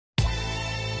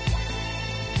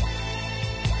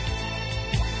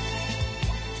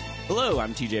Hello,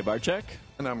 I'm TJ Barczyk.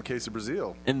 And I'm Casey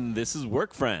Brazil. And this is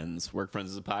Work Friends. Work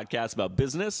Friends is a podcast about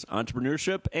business,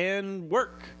 entrepreneurship, and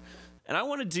work. And I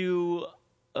want to do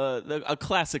a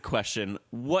classic question.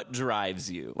 What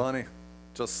drives you? Money.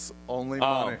 Just only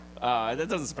money. That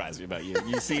doesn't surprise me about you.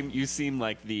 You seem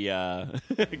like the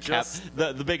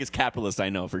the biggest capitalist I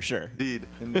know for sure.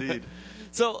 Indeed.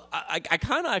 So I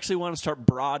kind of actually want to start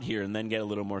broad here and then get a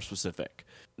little more specific.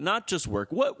 Not just work.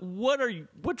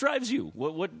 What drives you?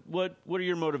 What are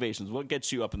your motivations? What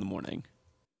gets you up in the morning?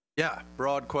 Yeah,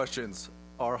 broad questions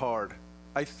are hard.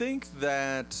 I think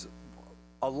that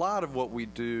a lot of what we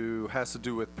do has to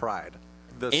do with pride.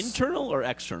 Internal or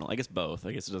external? I guess both.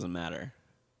 I guess it doesn't matter.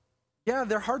 Yeah,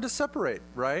 they're hard to separate,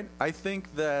 right? I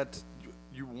think that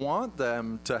you want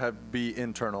them to be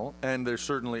internal, and there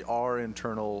certainly are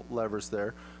internal levers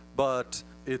there, but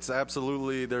it's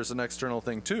absolutely, there's an external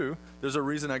thing too. There's a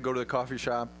reason I go to the coffee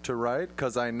shop to write,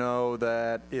 because I know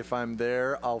that if I'm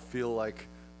there, I'll feel like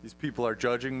these people are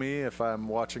judging me if I'm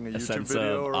watching a YouTube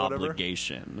video or whatever.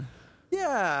 Obligation.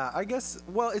 Yeah, I guess,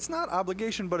 well, it's not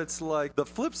obligation, but it's like the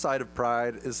flip side of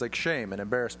pride is like shame and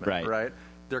embarrassment, right?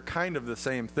 They're kind of the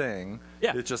same thing.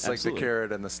 Yeah, it's just absolutely. like the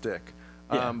carrot and the stick.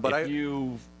 Yeah, but if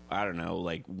you, I don't know,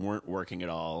 like weren't working at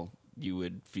all, you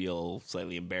would feel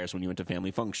slightly embarrassed when you went to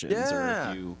family functions, or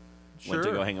if you went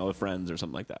to go hang out with friends or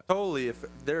something like that. Totally. If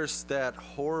there's that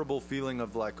horrible feeling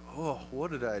of like, oh,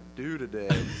 what did I do today?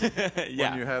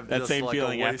 Yeah, when you have that just same like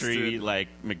feeling a after you eat like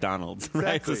McDonald's, Exactly.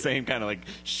 right? It's the same kind of like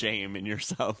shame in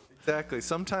yourself. Exactly.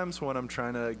 Sometimes when I'm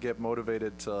trying to get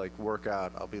motivated to like work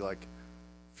out, I'll be like,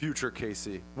 future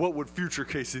Casey, what would future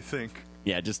Casey think?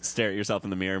 Yeah, just stare at yourself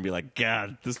in the mirror and be like,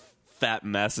 God, this fat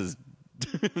mess is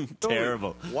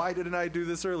terrible. Why didn't I do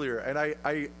this earlier? And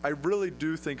I really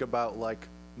do think about like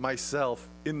myself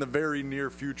in the very near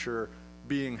future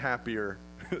being happier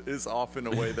is often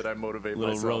a way that I motivate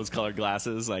Little myself. rose-colored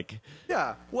glasses, like.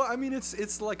 Yeah, well, I mean,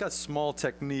 it's like a small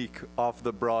technique off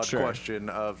the broad question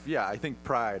of, I think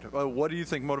pride. What do you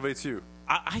think motivates you?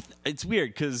 It's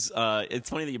weird because it's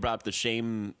funny that you brought up the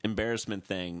shame embarrassment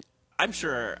thing. I'm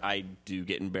sure I do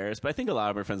get embarrassed, but I think a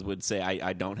lot of my friends would say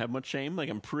I don't have much shame. Like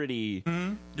I'm pretty.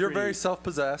 You're very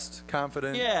self-possessed,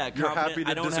 confident. Yeah, you're confident. happy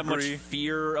to I don't disagree. have much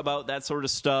fear about that sort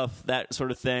of stuff, that sort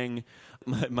of thing.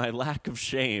 My lack of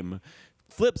shame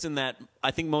flips in that I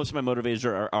think most of my motivators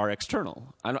are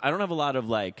external. I don't have a lot of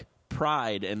like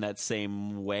pride in that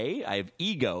same way. I have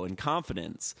ego and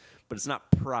confidence, but it's not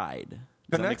pride.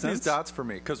 Connect these dots for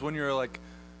me, because when you're like,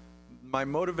 my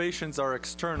motivations are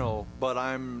external, but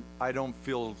I don't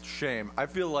feel shame. I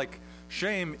feel like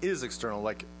shame is external,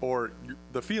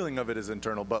 the feeling of it is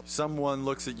internal. But someone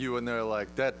looks at you and they're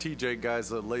like, "That TJ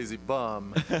guy's a lazy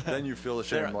bum," then you feel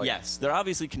ashamed. Yes, they're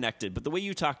obviously connected. But the way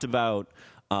you talked about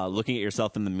looking at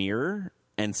yourself in the mirror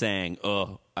and saying,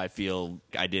 "Oh, I feel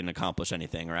I didn't accomplish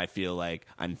anything," or "I feel like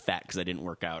I'm fat because I didn't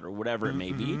work out," or whatever it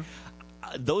may be.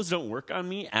 Those don't work on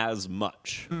me as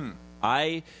much.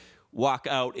 I walk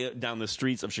out down the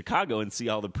streets of Chicago and see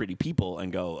all the pretty people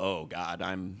and go, oh, God,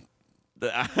 I'm...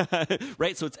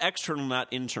 right? So it's external,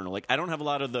 not internal. Like, I don't have a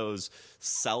lot of those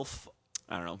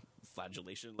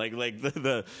flagellation, like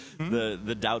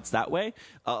the doubts that way.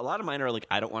 A lot of mine are like,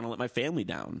 I don't want to let my family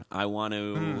down. I want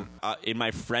to in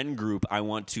my friend group, I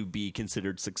want to be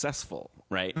considered successful,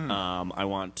 right? I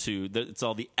want to. It's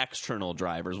all the external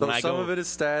drivers. So some of it is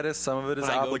status, some of it is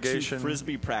obligation. I go to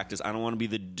frisbee practice, I don't want to be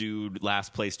the dude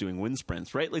last place doing wind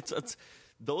sprints, right? Like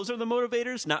those are the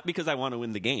motivators, not because I want to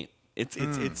win the game. It's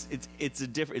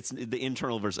the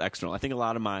internal versus external. I think a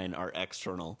lot of mine are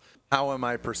external. How am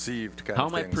I perceived? How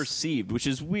am I perceived? Which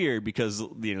is weird because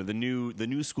the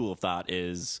new school of thought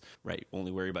is right.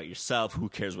 Only worry about yourself. Who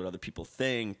cares what other people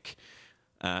think?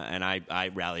 And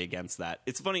I rally against that.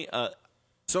 It's funny.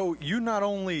 So you not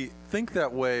only think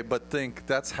that way, but think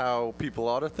that's how people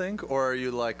ought to think, or are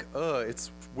you like,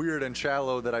 it's weird and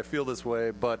shallow that I feel this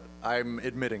way, but I'm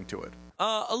admitting to it?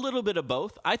 A little bit of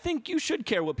both. I think you should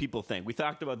care what people think. We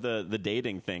talked about the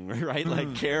dating thing, right?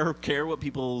 Like care what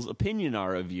people's opinion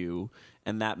are of you,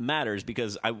 and that matters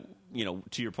because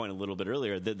to your point a little bit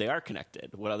earlier, that they are connected.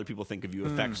 What other people think of you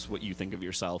affects what you think of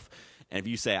yourself. And if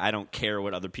you say I don't care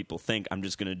what other people think, I'm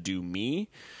just going to do me,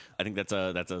 I think that's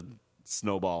a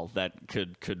snowball that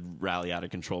could rally out of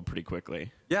control pretty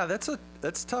quickly. Yeah,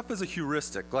 that's tough as a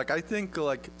heuristic. Like I think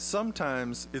like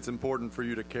sometimes it's important for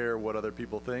you to care what other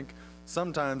people think.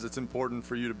 Sometimes it's important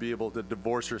for you to be able to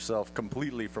divorce yourself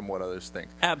completely from what others think.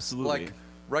 Absolutely. Like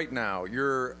right now,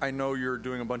 I know you're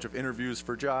doing a bunch of interviews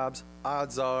for jobs.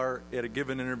 Odds are, at a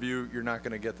given interview, you're not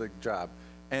going to get the job.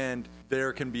 And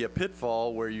there can be a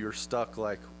pitfall where you're stuck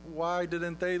like, why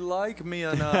didn't they like me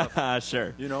enough?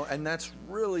 Sure. You know, and that's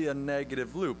really a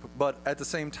negative loop. But at the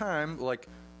same time, like,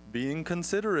 being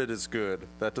considerate is good.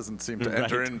 That doesn't seem to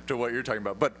enter into what you're talking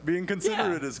about. But being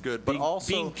considerate is good. But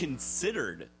also being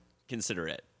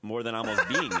considerate more than almost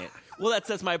being it. Well,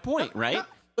 that's my point, right?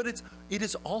 But it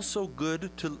is also good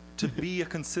to be a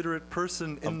considerate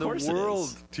person in the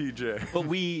world, TJ. But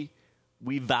we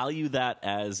value that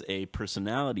as a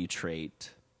personality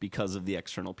trait because of the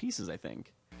external pieces, I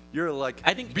think. You're like,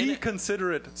 be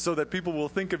considerate so that people will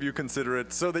think of you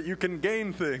considerate so that you can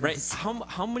gain things. Right.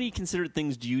 How many considerate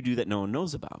things do you do that no one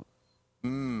knows about?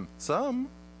 Some.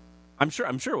 I'm sure.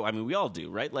 I mean, we all do,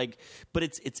 right? Like, but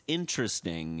it's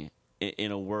interesting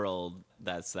in a world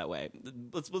that's that way.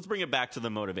 Let's bring it back to the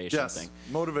motivation thing.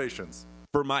 Motivations.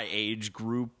 For my age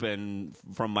group and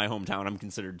from my hometown, I'm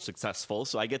considered successful.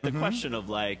 So I get the question of,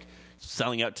 like,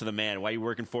 selling out to the man. Why are you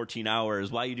working 14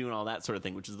 hours? Why are you doing all that sort of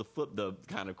thing? Which is the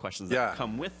kind of questions that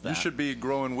come with that. You should be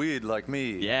growing weed like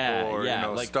me. Or, you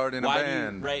know, like, starting a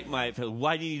band.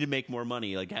 Why do you need to make more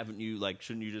money? Like, shouldn't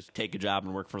you just take a job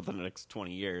and work for the next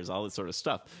 20 years? All this sort of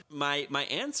stuff. My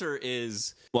answer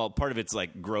is, well, part of it's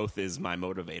like growth is my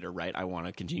motivator, right? I want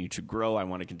to continue to grow. I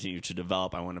want to continue to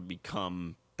develop. I want to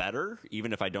become better,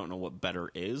 even if I don't know what better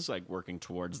is, like working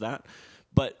towards that.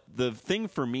 But the thing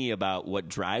for me about what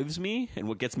drives me and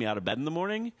what gets me out of bed in the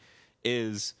morning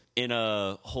is, in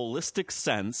a holistic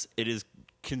sense, it is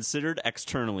considered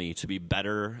externally to be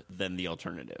better than the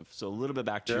alternative. So a little bit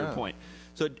back to your point.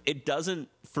 So it doesn't,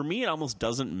 for me, it almost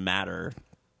doesn't matter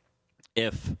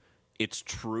if it's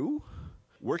true.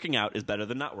 Working out is better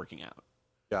than not working out.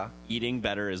 Yeah. Eating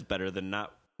better is better than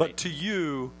not. But to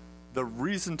you, the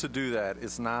reason to do that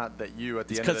is not that you, at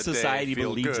the end of the day, society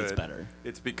feel believes good. it's better.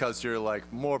 It's because you're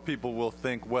like, more people will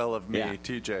think well of me,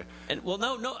 TJ. And well,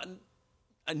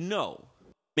 no,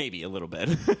 maybe a little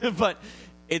bit, but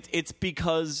it's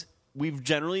because we've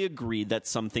generally agreed that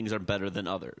some things are better than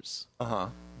others.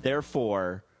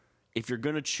 Therefore, if you're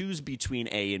going to choose between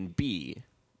A and B,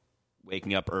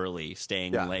 waking up early,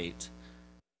 staying late,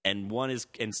 and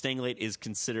staying late is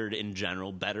considered in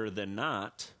general better than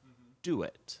not, do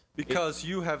it. Because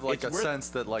you have like a sense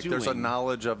that like there's a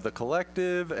knowledge of the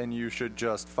collective and you should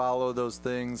just follow those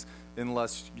things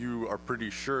unless you are pretty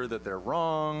sure that they're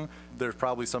wrong. There's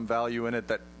probably some value in it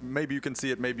that maybe you can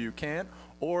see it, maybe you can't.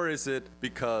 Or is it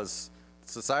because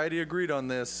society agreed on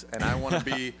this and I want to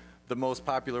be the most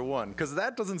popular one? Because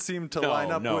that doesn't seem to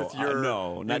line up with your,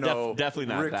 definitely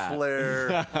not Ric that.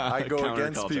 Flair, I go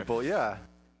against people. Yeah,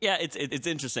 it's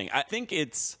interesting. I think I'm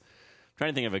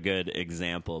trying to think of a good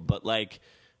example, but like,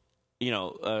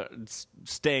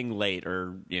 staying late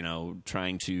or,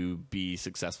 trying to be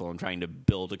successful and trying to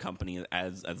build a company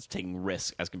as taking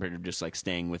risk as compared to just like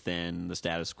staying within the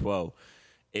status quo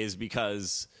is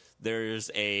because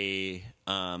there's a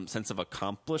sense of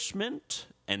accomplishment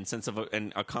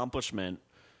and accomplishment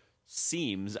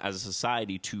seems as a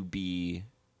society to be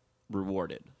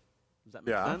rewarded. Does that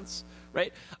make sense?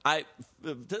 Right?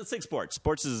 Let's take sports.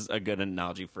 Sports is a good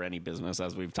analogy for any business,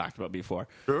 as we've talked about before.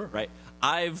 Sure. Right?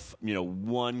 I've,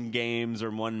 won games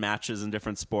or won matches in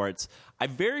different sports. I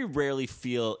very rarely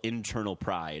feel internal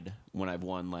pride when I've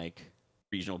won, like,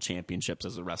 regional championships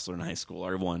as a wrestler in high school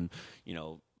or won,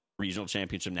 regional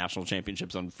championship, national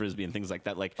championships on Frisbee and things like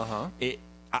that. Like,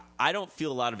 I don't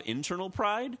feel a lot of internal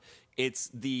pride.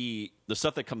 It's the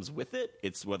stuff that comes with it.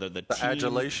 It's whether the team,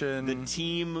 adulation,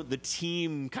 the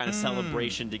team kind of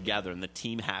celebration together, and the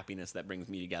team happiness that brings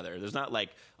me together. There's not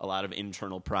like a lot of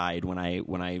internal pride when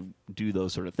I do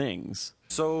those sort of things.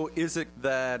 So is it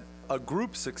that a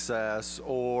group success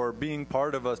or being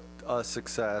part of a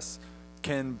success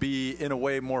can be in a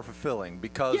way more fulfilling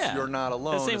because you're not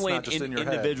alone? The same it's way not just in your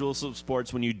individual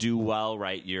sports, when you do well,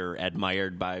 right, you're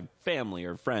admired by family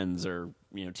or friends or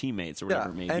teammates or whatever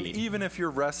it may be. And even if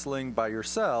you're wrestling by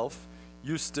yourself,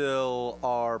 you still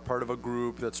are part of a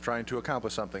group that's trying to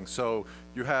accomplish something. So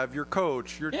you have your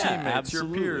coach, your teammates, your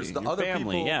peers, the other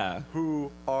family, people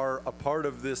who are a part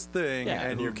of this thing,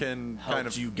 and you can kind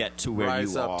of you get to where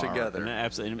rise you up are together. And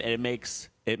absolutely, and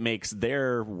it makes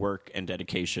their work and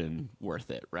dedication worth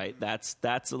it, right? That's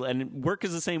and work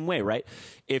is the same way, right?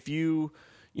 If you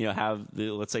have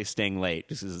let's say staying late,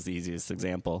 this is the easiest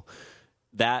example,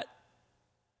 that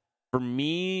for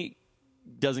me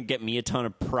doesn't get me a ton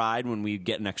of pride when we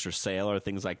get an extra sale or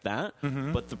things like that.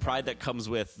 But the pride that comes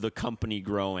with the company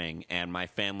growing and my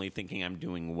family thinking I'm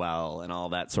doing well and all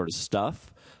that sort of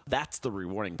stuff, that's the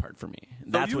rewarding part for me.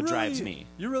 That's what drives me.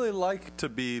 You really like to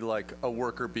be like a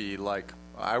worker bee, like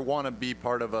I want to be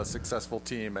part of a successful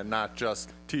team and not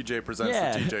just TJ presents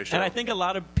the TJ show. And I think a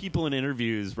lot of people in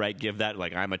interviews, right, give that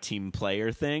like I'm a team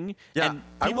player thing. Yeah, and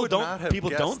I people would don't not have people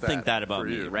don't guessed think that about for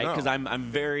me, you. right? No. Because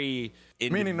I'm very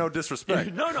Meaning no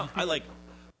disrespect. no,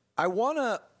 I want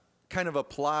to kind of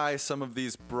apply some of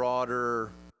these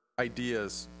broader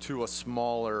ideas to a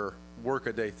smaller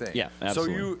work-a-day thing. Yeah,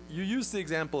 absolutely. So you use the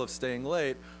example of staying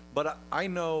late, but I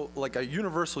know like a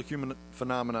universal human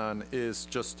phenomenon is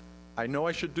just, I know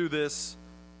I should do this,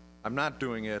 I'm not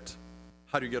doing it.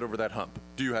 How do you get over that hump?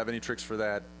 Do you have any tricks for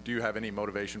that? Do you have any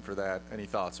motivation for that? Any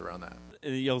thoughts around that?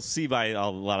 You'll see by a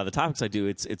lot of the topics I do,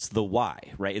 it's the why,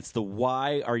 right? It's the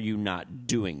why are you not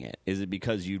doing it? Is it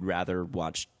because you'd rather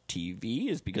watch TV?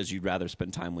 Is it because you'd rather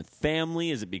spend time with family?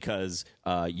 Is it because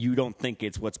you don't think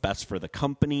it's what's best for the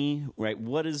company, right?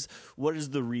 What is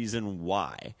the reason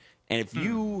why? And if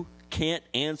you can't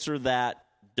answer that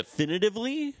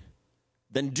definitively,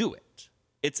 then do it.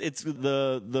 It's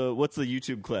the what's the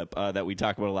YouTube clip that we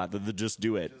talk about a lot, the just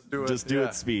do it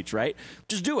speech, right?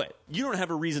 Just do it. You don't have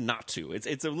a reason not to.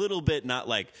 It's a little bit not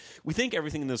like we think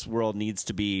everything in this world needs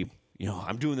to be,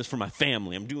 I'm doing this for my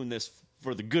family, I'm doing this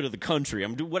for the good of the country,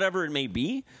 I'm doing whatever it may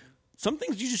be. Some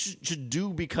things you just should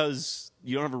do because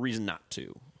you don't have a reason not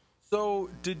to. So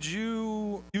did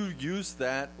you use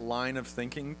that line of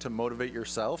thinking to motivate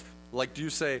yourself? Like, do you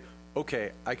say,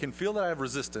 okay, I can feel that I have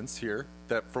resistance here,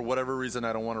 that for whatever reason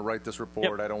I don't want to write this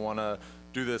report, I don't want to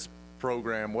do this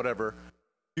program, whatever.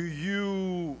 Do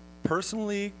you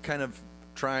personally kind of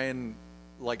try and,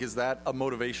 like, is that a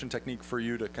motivation technique for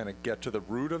you to kind of get to the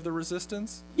root of the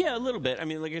resistance? Yeah, a little bit. I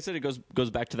mean, like I said, it goes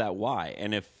back to that why.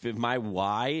 And if my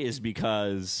why is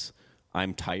because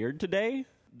I'm tired today,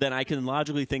 then I can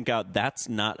logically think out that's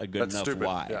not a good enough stupid.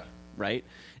 why. Yeah. Right?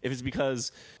 If it's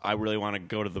because I really want to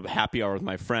go to the happy hour with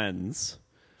my friends,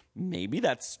 maybe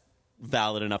that's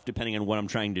valid enough depending on what I'm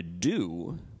trying to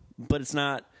do, but it's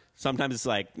not. Sometimes it's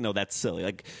like, no, that's silly.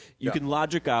 Like, you can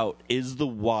logic out, is the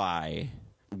why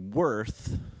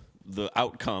worth the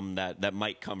outcome that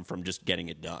might come from just getting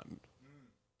it done?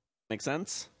 Make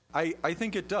sense? I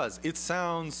think it does. It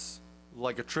sounds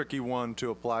like a tricky one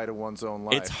to apply to one's own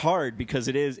life. It's hard because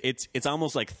it's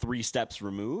almost like 3 steps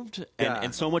removed,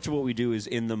 and so much of what we do is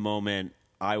in the moment.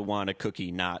 I want a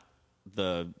cookie, not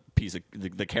the piece of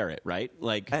the carrot, right?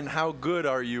 Like, and how good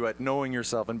are you at knowing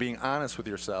yourself and being honest with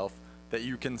yourself that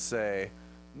you can say,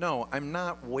 no, I'm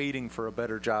not waiting for a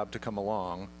better job to come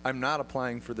along. I'm not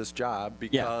applying for this job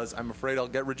because I'm afraid I'll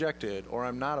get rejected, or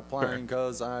I'm not applying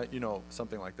because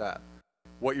something like that.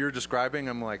 What you're describing,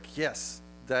 I'm like, yes.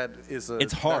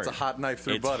 It's hard. That's a hot knife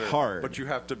through butter. It's hard. But you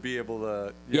have to be able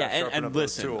to sharpen up listen,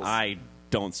 those tools. I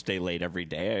don't stay late every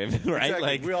day, right? Exactly.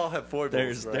 Like, we all have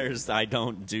foibles. I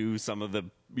don't do some of the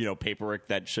paperwork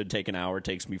that should take an hour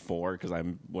takes me 4 because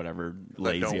I'm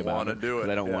lazy about it.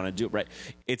 I don't want to do it. Right?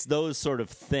 It's those sort of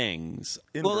things.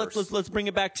 Inverse. Well, let's bring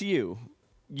it back to you.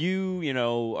 You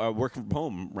work from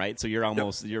home, right? So you're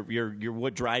almost you're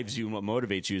what drives you and what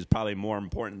motivates you is probably more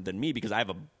important than me because I have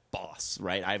a boss,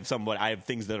 right? I have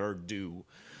things that are due.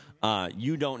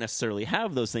 You don't necessarily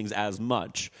have those things as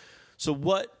much. So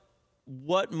what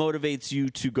motivates you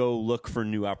to go look for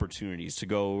new opportunities, to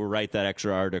go write that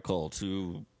extra article,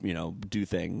 to do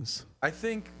things? I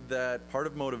think that part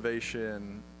of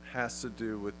motivation has to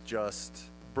do with just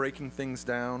breaking things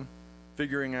down,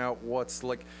 figuring out what's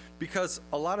like, because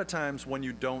a lot of times when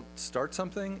you don't start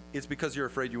something, it's because you're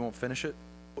afraid you won't finish it.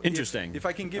 Interesting. If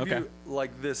I can give you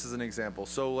like this as an example.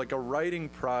 So like a writing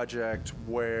project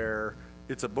where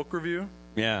it's a book review.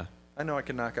 Yeah. I know I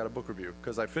can knock out a book review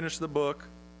because I finished the book.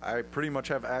 I pretty much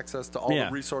have access to all the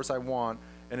resource I want,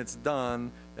 and it's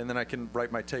done, and then I can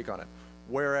write my take on it.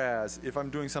 Whereas if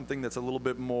I'm doing something that's a little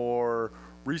bit more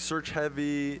research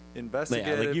heavy,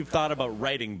 investigative. Yeah, like you've thought about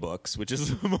writing books, which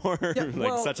is more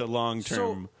such a long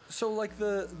term. So like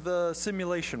the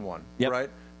simulation one, right?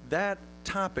 That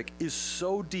topic is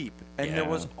so deep, and there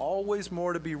was always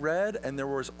more to be read, and there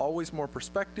was always more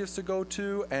perspectives to go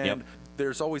to, and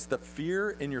there's always the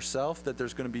fear in yourself that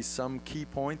there's going to be some key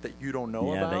point that you don't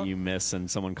know about. That you miss and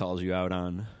someone calls you out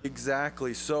on.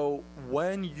 Exactly. So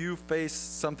when you face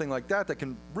something like that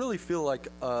can really feel like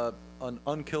an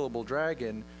unkillable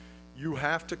dragon, you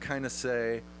have to kind of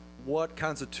say, what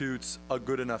constitutes a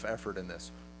good enough effort in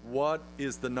this? What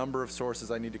is the number of sources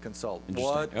I need to consult?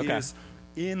 What is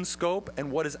in scope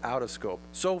and what is out of scope?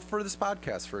 So for this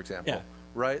podcast, for example,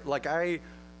 right? Like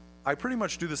I pretty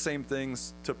much do the same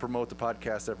things to promote the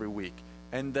podcast every week.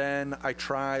 And then I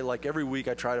try, like every week,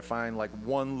 I try to find like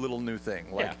one little new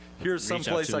thing. Like here's some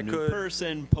place I could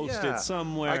person post it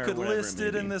somewhere. I could list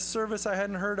it in this service I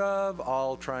hadn't heard of.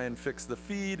 I'll try and fix the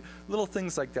feed, little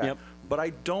things like that. but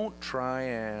I don't try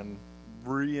and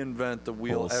reinvent the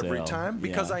wheel every Wholesale, time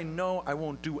because yeah. I know I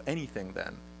won't do anything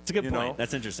then. It's a good you point. know?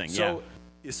 That's interesting. So,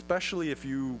 especially if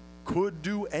you could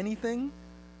do anything,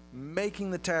 making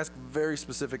the task very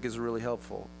specific is really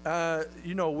helpful.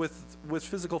 With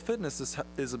physical fitness, this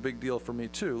is a big deal for me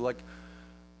too. Like,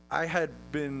 I had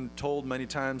been told many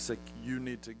times that you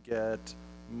need to get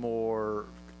more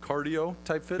cardio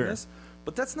type fitness,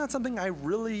 but that's not something I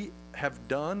really have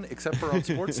done except for on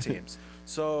sports teams.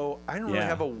 So I don't really Yeah.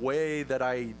 have a way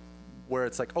where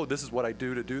it's like, oh, this is what I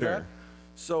do to do that. Sure.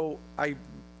 So I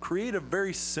create a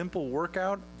very simple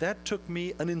workout that took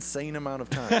me an insane amount of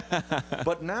time.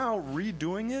 But now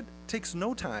redoing it takes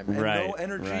no time and Right, no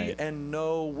energy right. and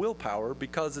no willpower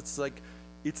because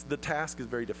the task is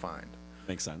very defined.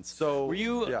 Makes sense. So, were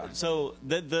you? yeah. So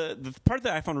the part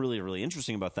that I found really, really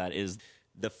interesting about that is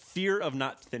the fear of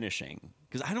not finishing,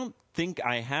 because I don't think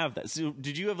I have that. So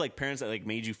did you have like parents that like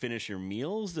made you finish your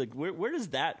meals? Like where does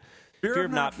that fear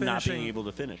of not being finishing- able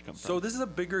to finish come from? So this is a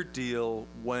bigger deal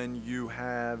when you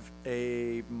have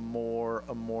a more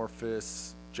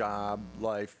amorphous job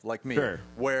life like me, Sure.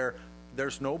 where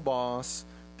there's no boss.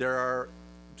 There are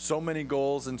so many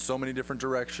goals in so many different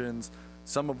directions,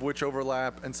 some of which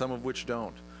overlap and some of which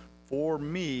don't. For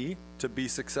me to be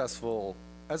successful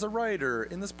as a writer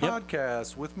in this Yep.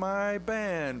 podcast with my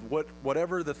band,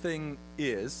 whatever the thing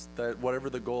is, whatever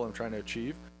the goal I'm trying to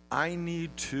achieve, I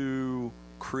need to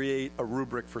create a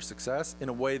rubric for success in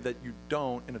a way that you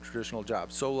don't in a traditional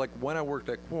job. So like when I worked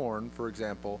at Quorn, for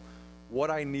example, what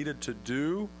I needed to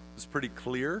do was pretty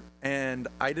clear, and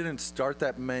I didn't start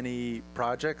that many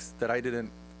projects that I didn't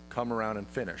come around and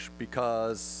finish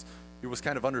because it was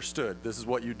kind of understood. This is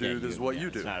what you do, this is what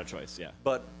you do. It's not a choice. Yeah.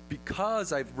 But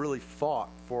because I've really fought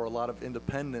for a lot of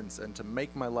independence and to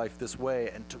make my life this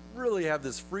way and to really have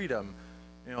this freedom,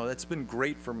 that's been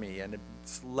great for me. And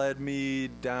it's led me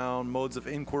down modes of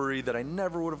inquiry that I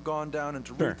never would have gone down and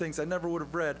to Sure. read things I never would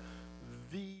have read.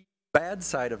 The bad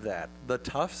side of that, the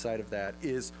tough side of that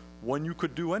is when you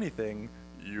could do anything,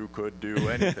 you could do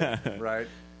anything, right?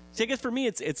 See, I guess for me,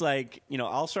 it's like,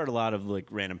 I'll start a lot of like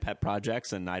random pet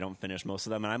projects and I don't finish most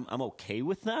of them, and I'm okay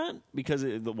with that because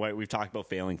we've talked about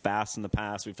failing fast in the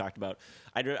past. We've talked about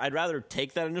I'd rather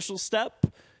take that initial step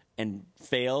and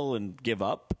fail and give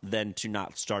up than to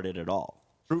not start it at all.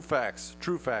 True facts.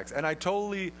 And I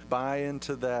totally buy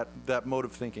into that mode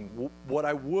of thinking. What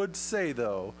I would say,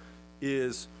 though,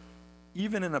 is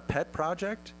even in a pet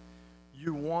project,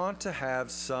 you want to have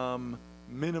some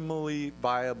minimally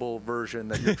viable version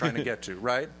that you're trying to get to,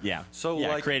 right? Yeah. So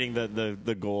like creating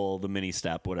the goal, the mini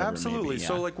step, whatever. Absolutely. It may be, yeah.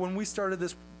 So like when we started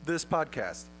this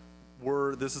podcast,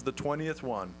 this is the 20th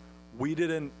one. We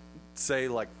didn't say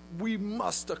like we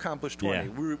must accomplish 20.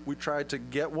 Yeah. We tried to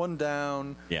get one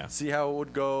down, Yeah. see how it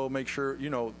would go, make sure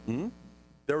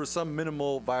there was some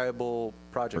minimal viable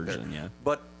project Version, there. yeah.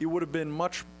 But it would have been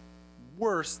much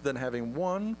worse than having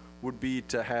one. Would be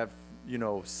to have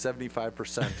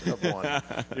 75% of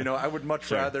one. I would much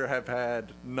Sure. rather have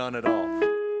had none at all.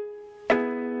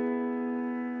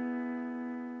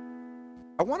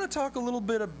 I want to talk a little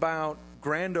bit about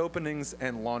grand openings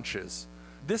and launches.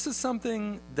 This is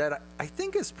something that I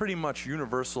think is pretty much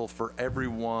universal for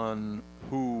everyone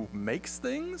who makes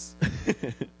things,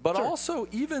 but also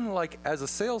even like as a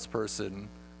salesperson,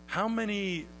 how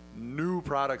many new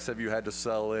products have you had to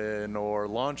sell in or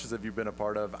launches have you been a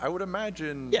part of? I would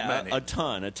imagine many. a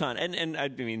ton. And I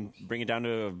mean, bring it down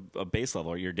to a base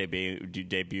level. You're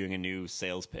debuting a new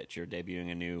sales pitch. You're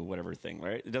debuting a new whatever thing,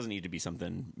 right? It doesn't need to be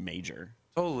something major.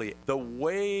 Totally. The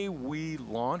way we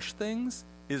launch things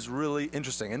is really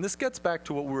interesting. And this gets back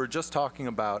to what we were just talking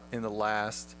about in the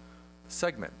last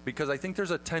segment, because I think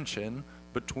there's a tension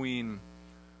between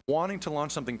wanting to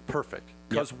launch something perfect.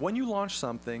 Because when you launch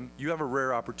something, you have a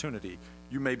rare opportunity.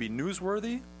 You may be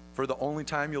newsworthy for the only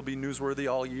time you'll be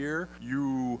newsworthy all year.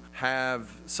 You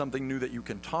have something new that you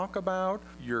can talk about.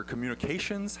 Your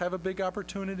communications have a big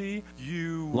opportunity.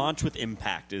 Launch with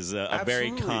impact is a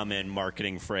very common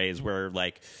marketing phrase where,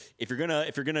 like, if you're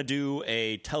gonna do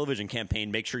a television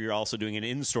campaign, make sure you're also doing an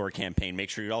in-store campaign. Make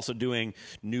sure you're also doing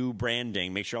new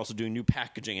branding. Make sure you're also doing new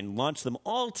packaging, and launch them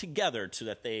all together so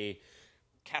that they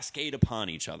cascade upon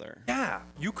each other. Yeah,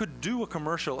 you could do a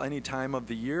commercial any time of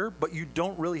the year, but you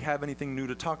don't really have anything new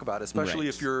to talk about, especially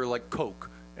Right. if you're like Coke.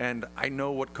 And I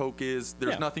know what Coke is.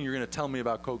 There's nothing you're going to tell me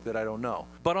about Coke that I don't know.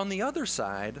 But on the other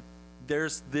side,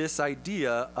 there's this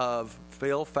idea of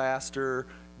fail faster,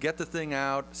 get the thing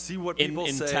out, see what people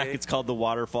say. In tech, it's called the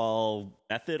waterfall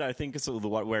method, I think. It's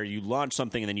where you launch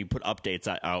something and then you put updates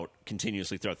out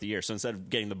continuously throughout the year. So instead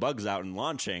of getting the bugs out and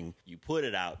launching, you put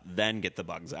it out, then get the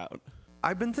bugs out.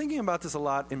 I've been thinking about this a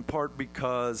lot, in part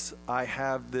because I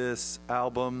have this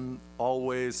album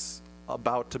always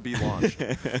about to be launched.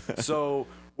 So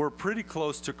we're pretty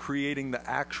close to creating the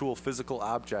actual physical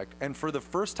object. And for the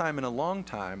first time in a long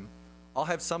time, I'll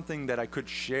have something that I could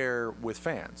share with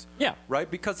fans. Yeah.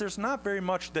 Right? Because there's not very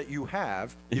much that you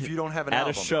have if you don't have an At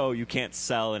album. a show, you can't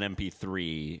sell an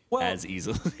MP3 as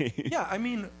easily. Yeah, I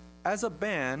mean, as a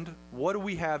band, what do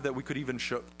we have that we could even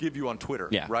give you on Twitter?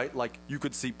 Yeah. Right? Like, you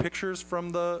could see pictures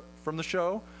from the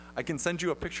show. I can send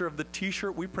you a picture of the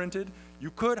T-shirt we printed.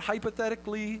 You could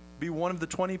hypothetically be one of the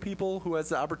 20 people who has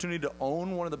the opportunity to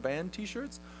own one of the band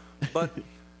T-shirts. But,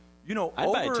 you know,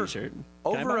 I'd buy a T-shirt.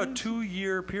 Over a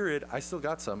 2-year period, I still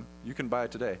got some. You can buy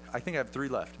it today. I think I have 3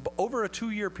 left. But over a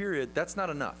 2-year period, that's not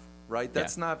enough, right?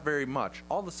 That's not very much.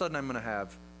 All of a sudden, I'm going to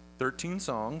have 13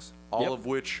 songs, all of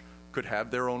which could have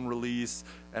their own release,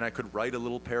 and I could write a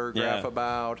little paragraph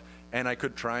about, and I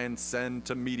could try and send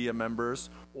to media members,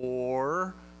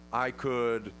 or I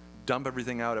could dump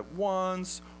everything out at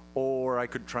once, or I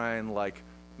could try and like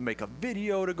make a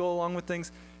video to go along with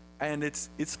things. And it's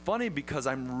funny because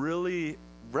I'm really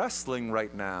wrestling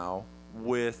right now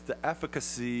with the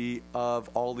efficacy of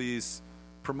all these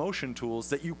promotion tools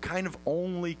that you kind of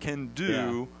only can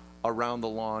do around the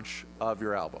launch of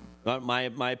your album.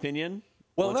 My opinion?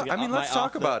 Well, I mean, let's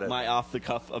talk about it. My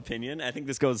off-the-cuff opinion. I think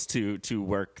this goes to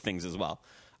work things as well.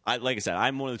 Like I said,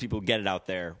 I'm one of the people who get it out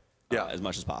there as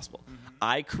much as possible.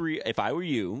 Mm-hmm. If I were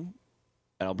you,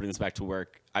 and I'll bring this back to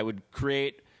work, I would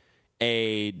create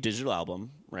a digital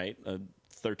album, right? A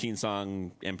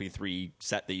 13-song MP3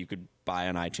 set that you could buy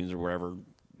on iTunes or wherever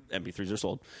MP3s are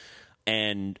sold.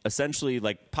 And essentially,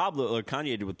 like Pablo or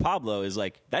Kanye did with Pablo, is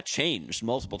like that changed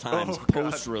multiple times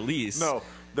post-release. No,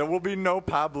 there will be no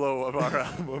Pablo of our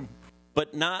album,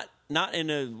 but not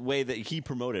in a way that he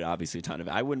promoted. Obviously, a ton of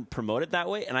it. I wouldn't promote it that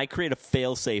way, and I create a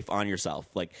fail-safe on yourself.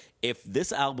 Like if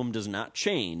this album does not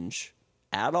change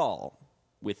at all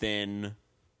within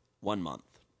 1 month,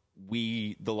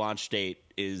 the launch date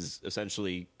is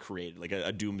essentially created, like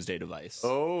a doomsday device.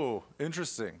 Oh,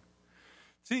 interesting.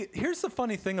 See, here's the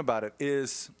funny thing about it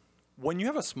is when you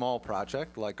have a small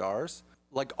project like ours,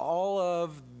 like all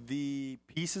of the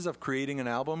pieces of creating an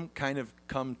album kind of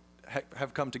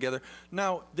have come together.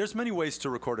 Now, there's many ways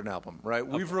to record an album, right?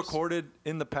 We've recorded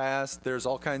in the past. There's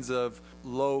all kinds of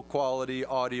low-quality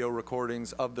audio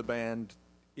recordings of the band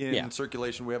in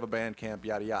circulation. We have a Bandcamp,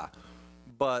 yada, yada.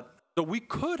 But so we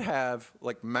could have,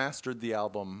 like, mastered the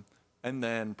album and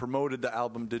then promoted the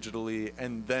album digitally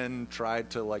and then tried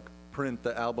to, like, print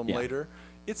the album later.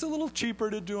 It's a little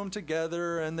cheaper to do them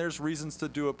together, and there's reasons to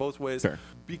do it both ways. Sure.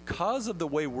 Because of the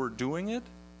way we're doing it,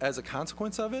 as a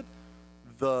consequence of it,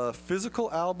 the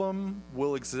physical album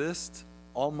will exist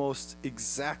almost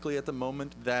exactly at the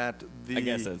moment that the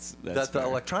the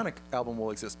electronic album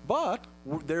will exist. But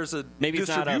there's a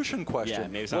distribution question. Yeah,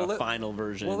 maybe it's not a final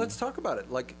version. Well, let's talk about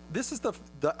it. Like, this is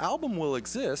the album will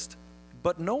exist,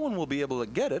 but no one will be able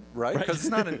to get it, right? Because it's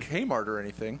not in Kmart or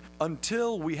anything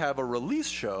until we have a release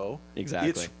show.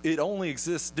 Exactly. It only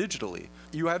exists digitally.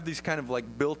 You have these kind of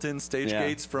like built-in stage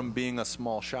gates from being a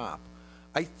small shop.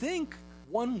 I think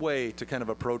one way to kind of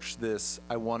approach this,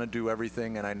 I want to do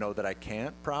everything and I know that I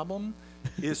can't problem,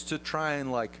 is to try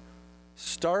and like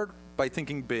start by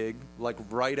thinking big, like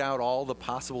write out all the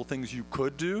possible things you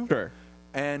could do. Sure.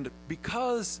 And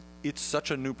because it's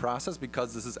such a new process,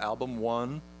 because this is album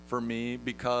 1 for me,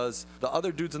 because the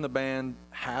other dudes in the band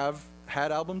have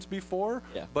had albums before,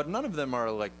 but none of them are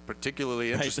like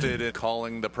particularly interested in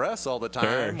calling the press all the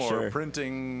time or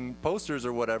printing posters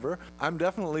or whatever. I'm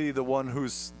definitely the one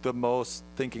who's the most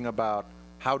thinking about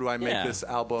how do I make this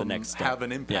album have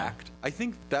an impact. I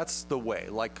think that's the way.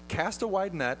 Like, cast a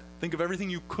wide net, think of everything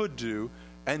you could do,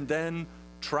 and then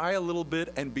try a little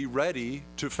bit and be ready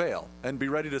to fail and be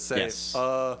ready to say,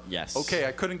 okay,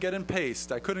 I couldn't get in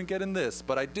Paste, I couldn't get in this,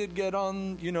 but I did get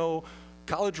on,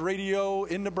 college radio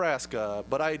in Nebraska,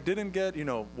 but I didn't get,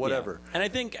 whatever. Yeah. And I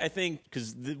think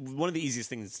because one of the easiest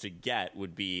things to get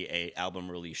would be a album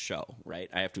release show, right?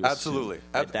 I have to absolutely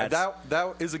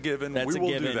that is a given. That's we will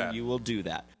a given. Do that. You will do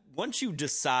that. Once you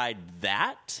decide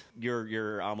that,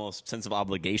 your almost sense of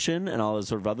obligation and all those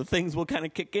sort of other things will kind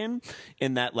of kick in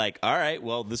that, like, all right,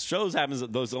 well, this show's happens.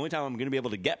 The only time I'm going to be able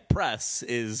to get press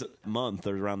is a month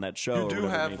or around that show. You do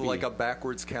have like a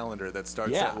backwards calendar that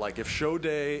starts at like if show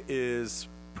day is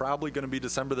probably going to be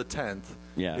December the 10th.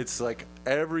 Yeah, it's like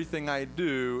everything I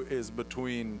do is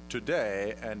between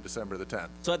today and December the 10th.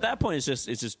 So at that point, it's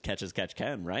just catch as catch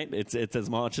can, right? It's as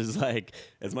much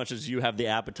as you have the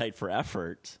appetite for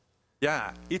effort.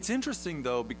 Yeah, it's interesting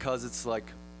though because it's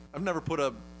like I've never put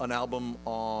an album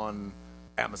on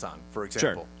Amazon, for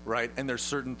example, right? And there's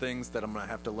certain things that I'm going to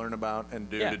have to learn about and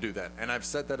do to do that. And I've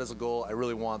set that as a goal. I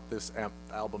really want this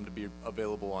album to be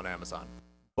available on Amazon.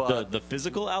 But the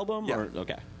physical album? Yeah. Or,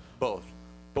 okay. Both.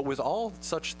 But with all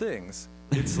such things,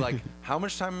 it's like, how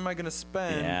much time am I going to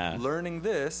spend learning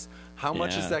this? How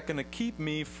much is that going to keep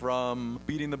me from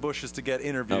beating the bushes to get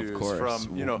interviews? Of course.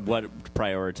 From, you know, what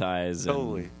prioritize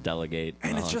and delegate.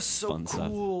 And it's just so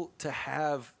cool to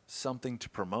have something to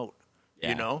promote.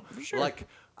 You know? For sure. Like,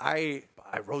 I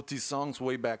wrote these songs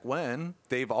way back when.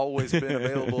 They've always been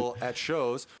available at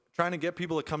shows. Trying to get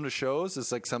people to come to shows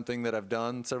is like something that I've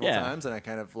done several times, and I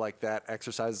kind of like that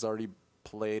exercise is already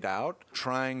played out.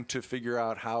 Trying to figure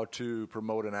out how to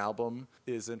promote an album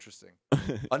is interesting.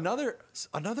 Another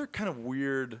kind of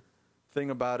weird thing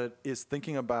about it is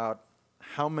thinking about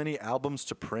how many albums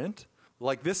to print.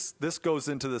 Like this goes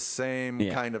into the same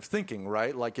kind of thinking,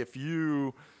 right? Like if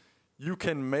you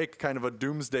can make kind of a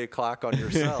doomsday clock on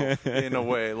yourself in a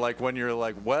way, like when you're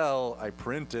like, well, I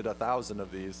printed 1,000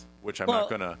 of these, which I'm not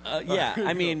gonna.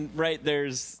 I mean, right?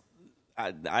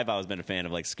 I've always been a fan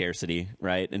of like scarcity,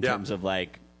 right? In terms of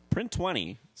like print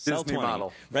 20, sell Disney 20,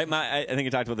 model, right? I think I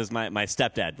talked about this. My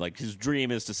stepdad, like his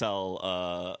dream is to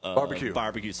sell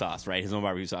barbecue sauce, right? His own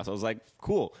barbecue sauce. I was like,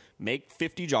 cool. Make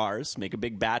 50 jars, make a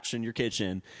big batch in your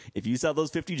kitchen. If you sell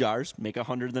those 50 jars, make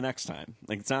 100 the next time.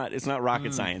 Like it's not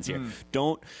rocket science here.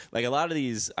 Don't like a lot of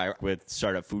these with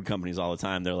startup food companies all the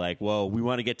time. They're like, well, we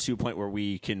want to get to a point where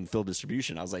we can fill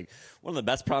distribution. I was like, one of the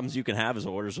best problems you can have is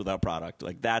orders without product.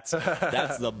 Like that's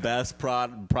the best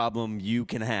problem you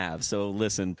can have. So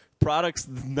listen, product's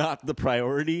not the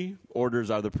priority.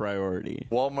 Orders are the priority.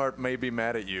 Walmart may be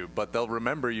mad at you, but they'll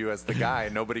remember you as the guy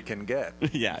nobody can get.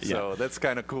 So that's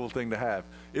kind of cool thing to have.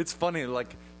 It's funny,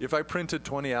 like if I printed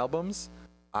 20 albums,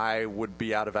 I would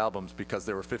be out of albums because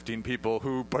there were 15 people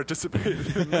who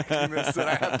participated in making this, and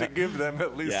I have to give them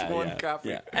at least one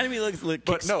copy. And I mean, look,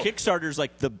 Kickstarter's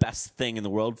like the best thing in the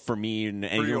world for me and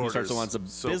anyone who starts to want a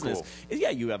business.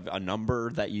 Cool. You have a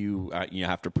number that you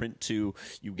have to print to.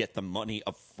 You get the money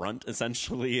up front,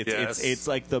 essentially. It's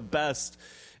like the best.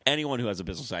 Anyone who has a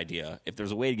business idea, if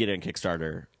there's a way to get it on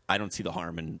Kickstarter, I don't see the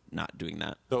harm in not doing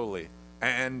that. Totally.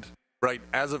 And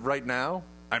as of right now,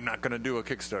 I'm not going to do a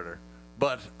Kickstarter.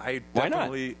 But I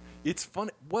definitely... Why not? It's funny.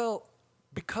 Well,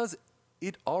 because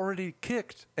it already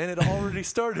kicked and it already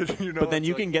started, you know. But then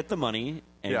you can get the money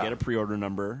and get a pre-order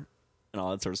number and all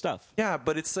that sort of stuff. Yeah,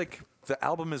 but it's like the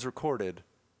album is recorded.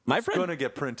 It's going to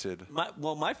get printed.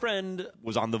 My friend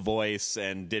was on The Voice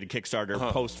and did a Kickstarter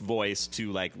post-Voice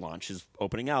to like launch his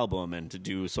opening album and to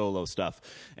do solo stuff.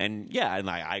 And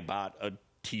I bought a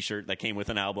T-shirt that came with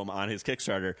an album on his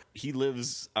Kickstarter. He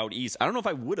lives out east. I don't know if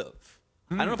I would have.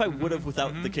 I don't know if I would have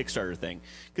without the Kickstarter thing,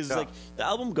 because it's like the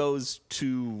album goes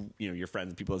to your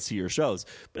friends, people that see your shows,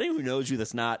 but anyone who knows you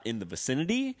that's not in the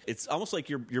vicinity, it's almost like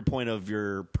your point of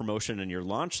your promotion and your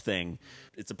launch thing.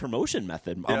 It's a promotion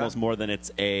method almost more than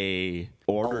it's a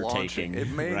order taking. It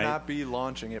may not be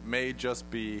launching. It may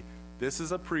just be this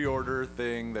is a pre-order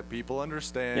thing that people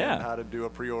understand how to do a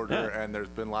pre-order, and there's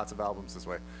been lots of albums this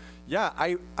way. Yeah,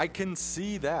 I can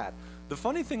see that. The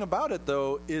funny thing about it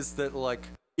though is that like.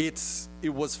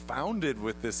 It was founded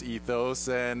with this ethos,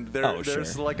 and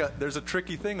there's a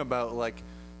tricky thing about like,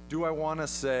 do I want to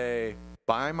say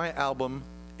buy my album?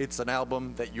 It's an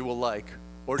album that you will like,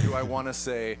 or do I want to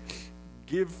say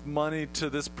give money to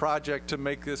this project to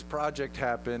make this project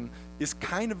happen? Is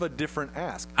kind of a different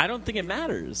ask. I don't think it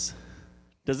matters.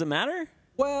 Does it matter?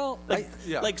 Well,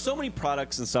 like so many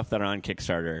products and stuff that are on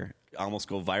Kickstarter almost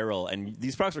go viral, and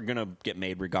these products are going to get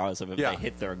made regardless of if they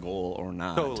hit their goal or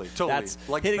not. Totally. That's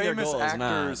like famous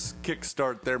actors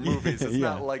kickstart their movies. It's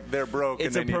not like they're broke.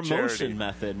 It's and a they need promotion charity.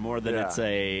 method more than it's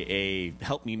a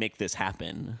help me make this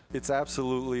happen. It's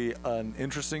absolutely an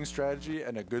interesting strategy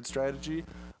and a good strategy.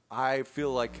 I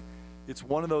feel like it's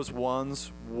one of those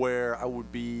ones where I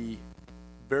would be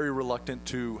very reluctant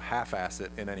to half-ass it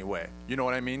in any way. You know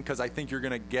what I mean? Because I think you're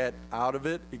going to get out of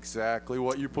it exactly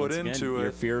what you put into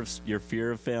it. Your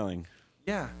fear of failing.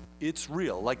 Yeah, it's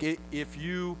real. Like if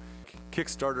you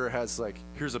Kickstarter has like,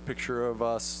 here's a picture of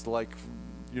us like,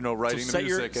 writing the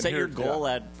music. Set your goal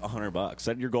at $100.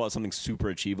 Set your goal at something super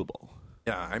achievable.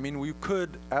 Yeah, I mean, we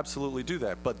could absolutely do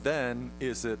that, but then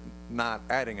is it not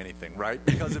adding anything, right?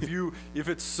 Because if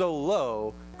it's so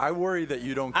low, I worry that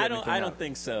you don't get anything I don't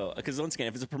think so. Because once again,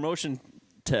 if it's a promotion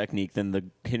technique,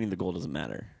 then hitting the goal doesn't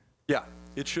matter. Yeah,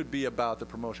 it should be about the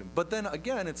promotion. But then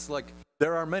again, it's like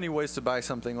there are many ways to buy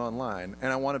something online,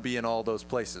 and I want to be in all those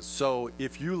places. So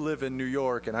if you live in New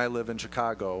York and I live in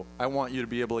Chicago, I want you to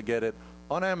be able to get it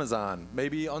on Amazon,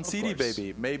 maybe on CD course.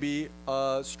 Baby, maybe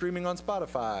streaming on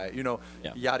Spotify,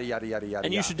 Yeah. yada, yada, yada, yada.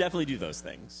 And you should definitely do those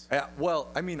things.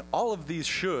 Well, I mean, all of these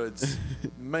shoulds,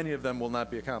 many of them will not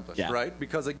be accomplished, Yeah. right?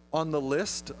 Because on the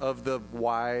list of the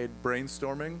wide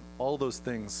brainstorming, all those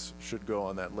things should go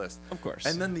on that list. Of course.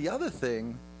 And then the other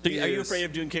thing So are you is- afraid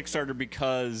of doing Kickstarter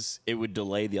because it would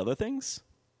delay the other things?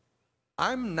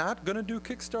 I'm not going to do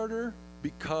Kickstarter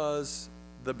because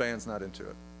the band's not into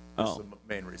it. That's the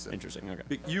main reason. Interesting.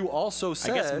 Okay. You also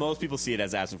said... I guess most people see it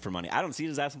as asking for money. I don't see it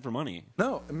as asking for money.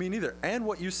 No, me neither. And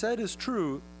what you said is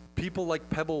true. People like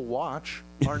Pebble Watch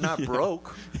are not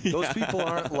broke. Those people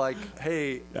aren't like,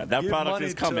 hey, That give product money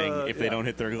is coming to- if they don't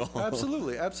hit their goal.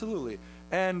 Absolutely, absolutely.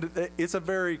 And it's a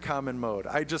very common mode.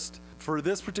 For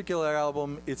this particular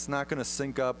album, it's not going to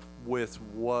sync up with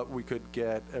what we could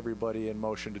get everybody in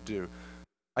motion to do.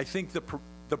 I think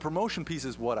the promotion piece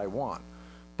is what I want.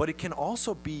 But it can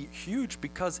also be huge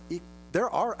because there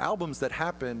are albums that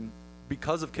happen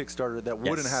because of Kickstarter that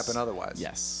wouldn't happen otherwise.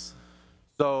 Yes.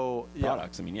 So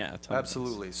Products. I mean, yeah.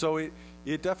 Absolutely. So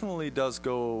it definitely does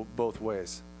go both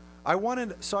ways. I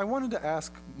wanted to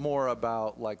ask more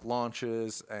about like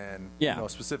launches and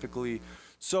specifically.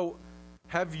 So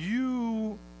have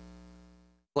you,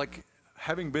 like,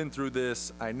 having been through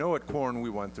this? I know at Korn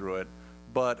we went through it,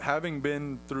 but having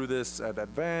been through this at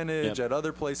Advantage, at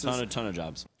other places, ton of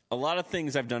jobs. A lot of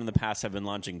things I've done in the past have been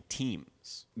launching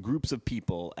teams, groups of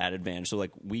people at Advantage. So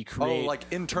like we create like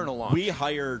internal launch. We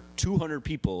hire 200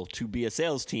 people to be a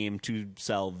sales team to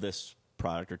sell this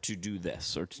product or to do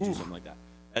this or to do something like that.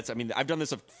 I've done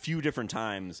this a few different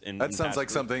times. That sounds like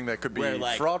something that could be where,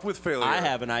 fraught with failure. I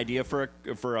have an idea for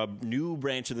a new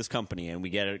branch of this company, and we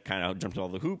get it kind of jumped all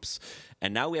the hoops,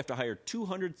 and now we have to hire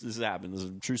 200. This has happened. This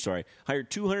is a true story. Hire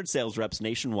 200 sales reps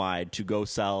nationwide to go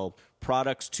sell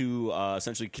products to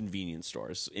essentially convenience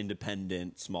stores,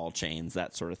 independent, small chains,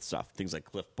 that sort of stuff. Things like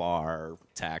Cliff Bar,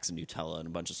 Tax, and Nutella, and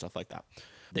a bunch of stuff like that.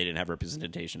 They didn't have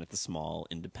representation at the small,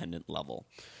 independent level,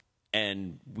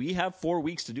 and we have 4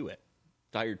 weeks to do it.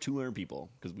 To hire 200 people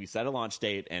because we set a launch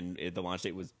date and the launch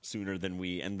date was sooner than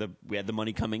we had the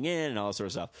money coming in and all that sort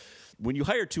of stuff. When you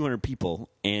hire 200 people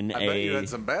in I bet you had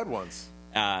some bad ones.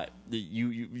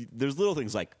 There's little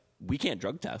things like we can't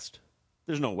drug test.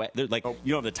 There's no way. You don't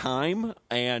have the time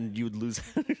and you would lose.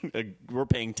 We're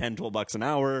paying $10-12 an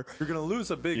hour. You're going to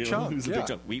lose a big chunk. Big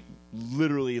chunk. We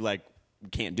literally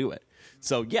can't do it.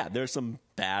 So, yeah, there's some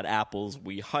bad apples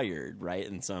we hired, right,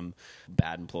 and some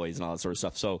bad employees and all that sort of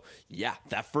stuff. So, yeah,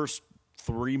 that first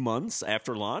 3 months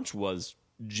after launch was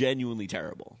genuinely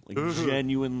terrible.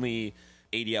 Genuinely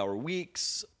 80-hour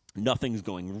weeks. Nothing's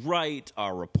going right.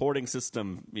 Our reporting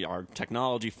system, our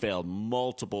technology failed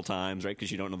multiple times, right,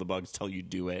 because you don't know the bugs till you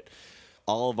do it.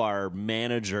 All of our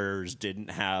managers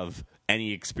didn't have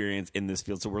any experience in this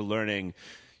field, so we're learning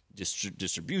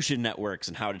distribution networks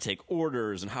and how to take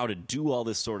orders and how to do all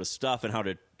this sort of stuff and how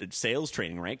to sales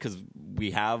training, right? Because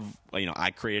we have,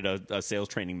 I created a sales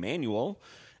training manual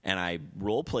and I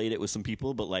role played it with some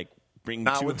people, but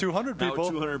with 200 people.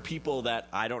 200 people that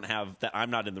I don't have, that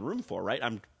I'm not in the room for, right?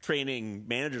 I'm training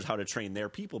managers how to train their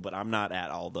people, but I'm not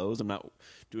at all those. I'm not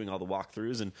doing all the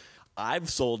walkthroughs. And I've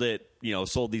sold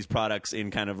these products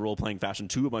in kind of role playing fashion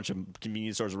to a bunch of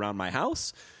convenience stores around my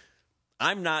house.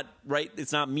 I'm not, right?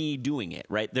 It's not me doing it,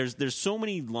 right? There's so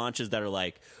many launches that are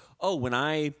like, oh, when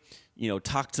I,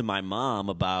 talk to my mom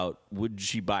about would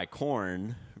she buy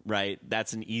corn, right?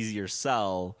 That's an easier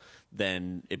sell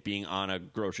than it being on a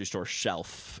grocery store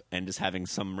shelf and just having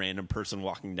some random person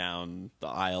walking down the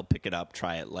aisle, pick it up,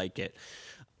 try it, like it.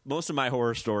 Most of my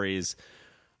horror stories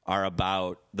are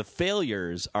about the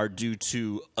failures are due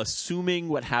to assuming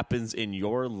what happens in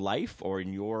your life or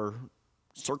in your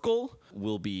circle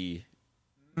will be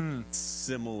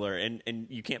similar, and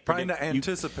you can't trying to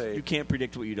anticipate. You can't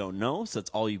predict what you don't know, so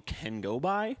that's all you can go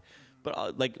by.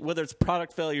 But whether it's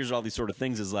product failures or all these sort of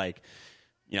things is I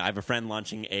have a friend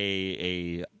launching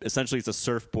essentially it's a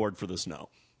surfboard for the snow.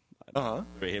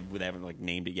 They haven't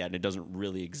named it yet, and it doesn't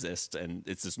really exist. And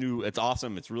it's this new. It's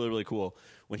awesome. It's really, really cool.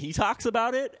 When he talks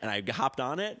about it, and I hopped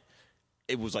on it,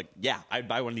 it was like, yeah, I'd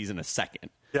buy one of these in a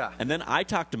second. Yeah. And then I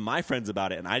talked to my friends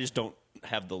about it, and I just don't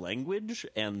have the language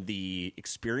and the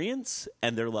experience,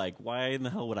 and they're like, why in the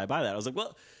hell would I buy that? I was like,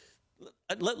 well,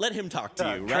 let him talk to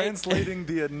you, right? Translating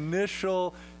the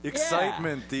initial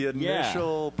excitement, the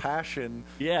initial passion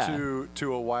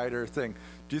to a wider thing.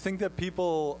 Do you think that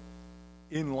people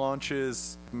in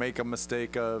launches make a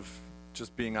mistake of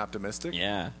just being optimistic?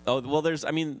 Yeah. Oh, well,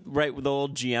 right, the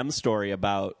old GM story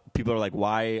about people are like,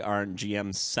 why aren't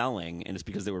GM selling? And it's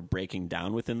because they were breaking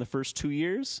down within the first 2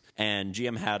 years. And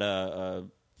GM had a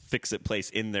fix-it place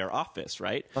in their office,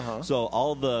 right? So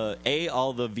all the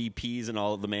VPs and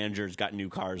all of the managers got new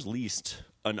cars leased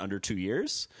in under 2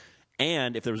 years.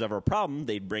 And if there was ever a problem,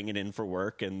 they'd bring it in for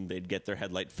work and they'd get their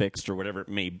headlight fixed or whatever it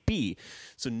may be.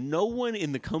 So no one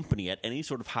in the company at any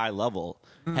sort of high level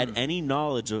had any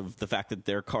knowledge of the fact that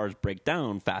their cars break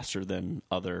down faster than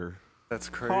other That's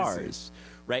crazy. cars.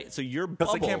 Right? So your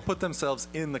Because bubble... they can't put themselves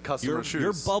in the customer's shoes.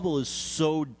 Your bubble is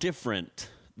so different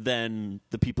than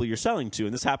the people you're selling to.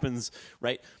 And this happens,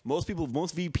 right? Most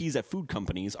VPs at food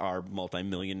companies are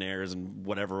multimillionaires and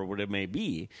whatever it may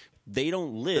be. They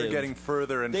don't live... They're getting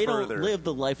further and further. They don't live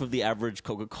the life of the average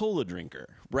Coca-Cola drinker,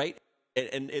 right?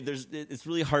 And it's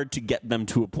really hard to get them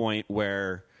to a point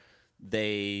where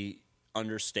they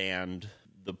understand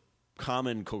the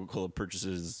common Coca-Cola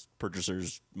purchasers'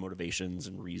 motivations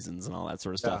and reasons and all that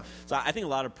sort of stuff. Yeah. So I think a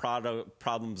lot of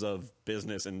problems of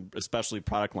business and especially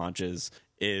product launches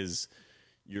is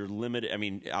you're limited. I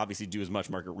mean, obviously do as much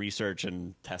market research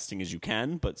and testing as you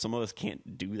can, but some of us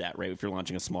can't do that, right, if you're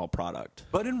launching a small product.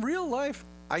 But in real life,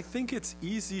 I think it's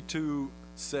easy to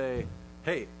say,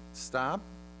 hey, stop,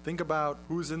 think about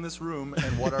who's in this room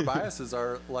and what our biases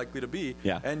are likely to be.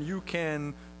 Yeah. And you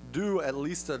can do at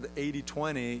least an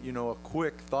 80-20, a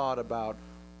quick thought about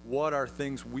what are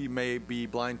things we may be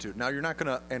blind to. Now, you're not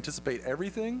going to anticipate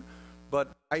everything, but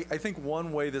I think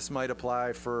one way this might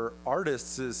apply for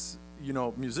artists is,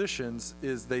 musicians,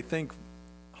 is they think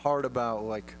hard about,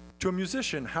 like, to a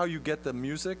musician, how you get the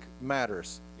music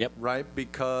matters. Yep. Right?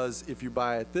 Because if you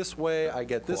buy it this way, I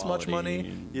get this much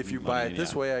money. If you buy it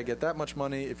this way, I get that much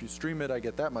money. If you stream it, I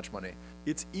get that much money.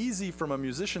 It's easy from a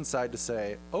musician side to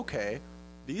say, okay,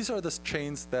 these are the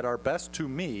chains that are best to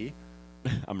me.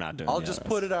 I'm not doing I'll just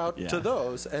put it out to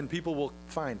those, and people will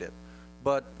find it.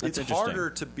 But That's it's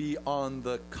harder to be on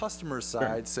the customer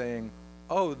side saying,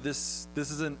 oh, this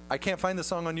isn't, I can't find the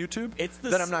song on YouTube,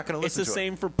 then I'm not going to listen to it. It's the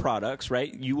same for products,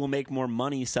 right? You will make more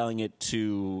money selling it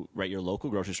to your local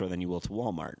grocery store than you will to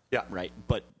Walmart. Yeah. Right?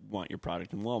 But want your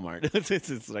product in Walmart.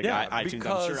 it's like iTunes.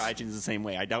 I'm sure iTunes is the same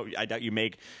way. I doubt you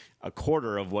make a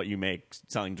quarter of what you make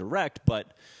selling direct, but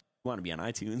you want to be on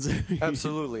iTunes.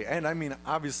 Absolutely. And I mean,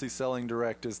 obviously selling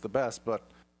direct is the best, but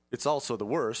it's also the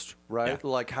worst, right? Yeah.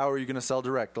 Like, how are you going to sell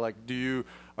direct? Like,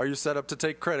 are you set up to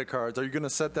take credit cards? Are you going to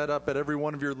set that up at every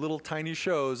one of your little tiny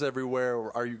shows everywhere?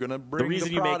 Or are you going to bring the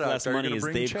reason product? you make less money is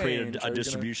they've created a Are you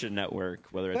distribution network,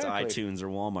 whether it's iTunes or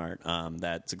Walmart,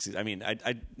 that succeeds. I mean,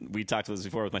 we talked about this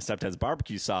before with my stepdad's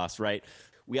barbecue sauce, right?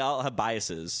 We all have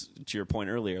biases, to your point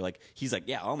earlier. Like, he's like,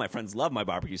 yeah, all my friends love my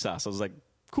barbecue sauce. I was like,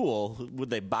 cool, would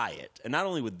they buy it? And not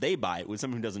only would they buy it, would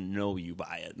someone who doesn't know you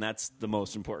buy it? And that's the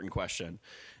most important question.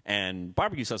 And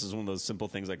barbecue sauce is one of those simple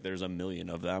things, like there's a million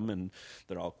of them and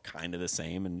they're all kind of the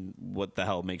same, and what the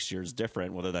hell makes yours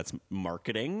different, whether that's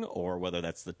marketing or whether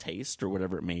that's the taste or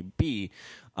whatever it may be.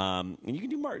 And you can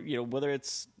do whether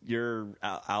it's your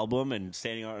album and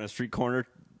standing on a street corner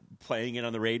playing it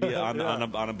on the radio on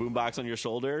a boombox on your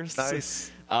shoulders,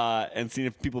 nice, and seeing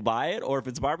if people buy it, or if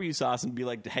it's barbecue sauce and be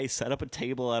like, hey, set up a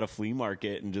table at a flea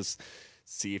market and just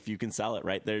see if you can sell it.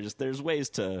 Right? There's ways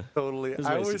to totally.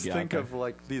 I always think of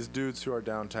like these dudes who are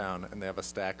downtown and they have a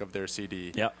stack of their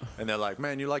CD. Yep. And they're like,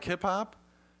 man, you like hip hop?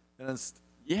 And it's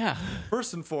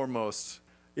first and foremost,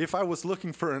 if I was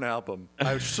looking for an album,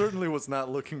 I certainly was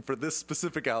not looking for this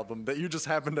specific album that you just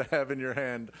happen to have in your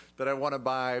hand that I want to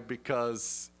buy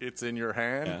because it's in your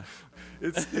hand.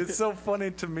 Yeah. It's so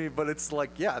funny to me, but it's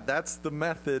like, that's the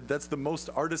method. That's the most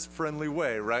artist-friendly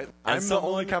way, right? I'm the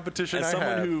only competition I have. As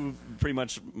someone who pretty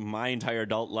much my entire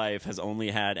adult life has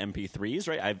only had MP3s,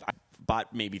 right? I've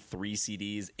bought maybe 3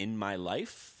 CDs in my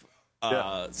life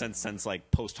since like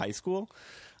post-high school.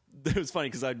 It was funny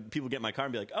because people get in my car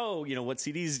and be like, oh, what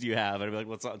CDs do you have? And I'd be like,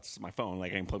 what's it's my phone?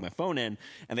 Like, I can plug my phone in.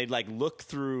 And they'd like look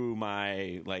through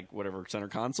my like whatever center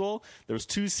console. There was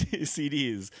 2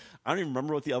 CDs. I don't even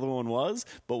remember what the other one was,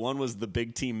 but one was the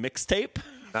Big Team mixtape.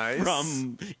 Nice.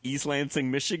 From East Lansing,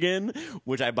 Michigan,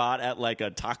 which I bought at like a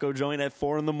taco joint at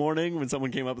 4 a.m. when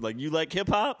someone came up with like, you like hip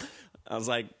hop? I was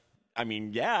like, I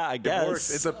mean, yeah, I guess. It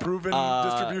works. It's a proven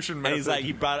distribution method. And he's like,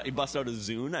 he busted out a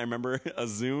Zune. I remember a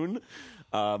Zune.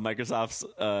 Microsoft's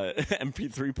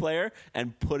MP3 player,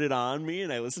 and put it on me,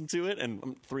 and I listened to it,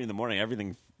 and 3 a.m,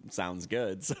 everything sounds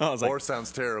good. So I was like, or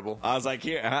sounds terrible. I was like,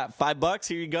 here, $5,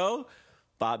 here you go.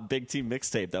 Bought Big Team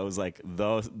mixtape. That was like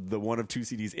the one of 2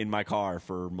 CDs in my car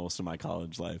for most of my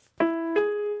college life.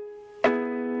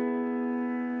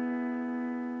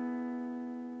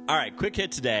 All right, quick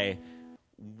hit today.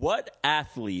 What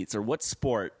athletes or what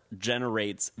sport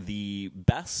generates the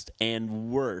best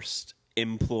and worst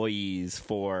employees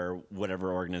for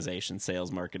whatever organization,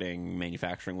 sales, marketing,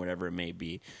 manufacturing, whatever it may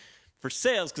be? for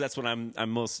sales, because that's what I'm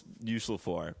most useful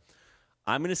for,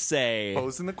 I'm going to say...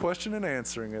 Posing the question and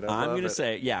answering it. I'm going to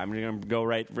say, yeah, I'm going to go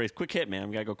right. Quick hit, man.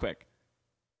 I'm going to go quick.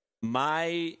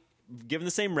 Given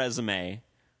the same resume,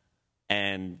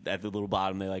 and at the little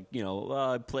bottom, they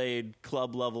I played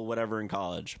club level, whatever in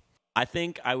college. I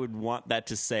think I would want that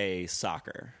to say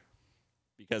soccer.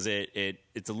 Because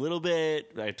it's a little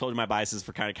bit, I told you my bias is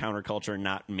for kind of counterculture,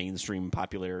 not mainstream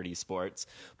popularity sports.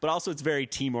 But also it's very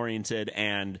team-oriented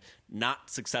and not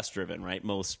success-driven, right?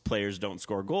 Most players don't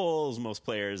score goals. Most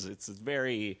players, it's a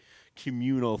very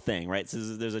communal thing, right? So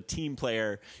there's a team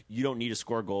player. You don't need to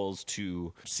score goals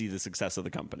to see the success of the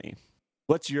company.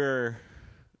 What's your...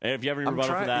 If you have any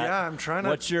rebuttal for that, yeah, I'm trying to.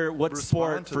 What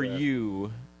sport for that.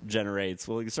 you generates?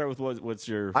 Well, you can start with what's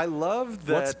your. I love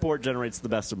that. What sport generates the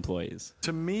best employees?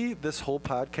 To me, this whole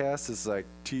podcast is like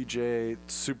TJ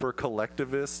super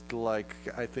collectivist. Like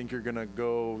I think you're gonna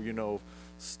go,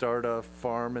 start a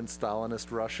farm in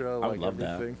Stalinist Russia. I would love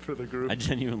everything that. For the group. I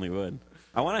genuinely would.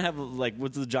 I want to have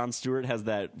what's the Jon Stewart has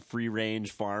that free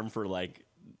range farm for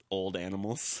old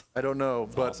animals. I don't know,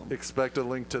 That's but awesome. Expect a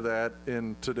link to that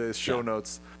in today's show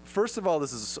notes. First of all,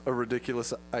 this is a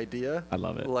ridiculous idea. I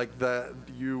love it. Like that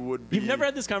you would be... You've never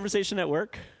had this conversation at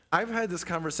work? I've had this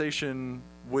conversation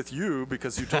with you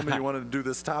because you told me you wanted to do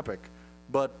this topic.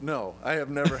 But no, I have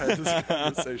never had this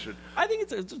conversation. I think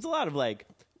it's a lot of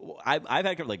I've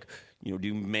had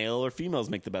do male or females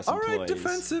make the best All employees? right,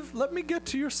 defensive. Let me get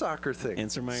to your soccer thing.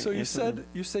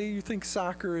 You say you think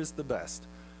soccer is the best.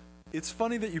 It's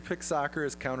funny that you pick soccer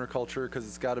as counterculture because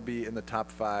it's got to be in the top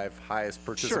 5 highest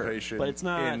participation but it's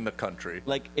not, in the country.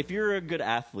 If you're a good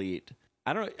athlete,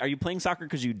 are you playing soccer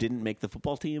because you didn't make the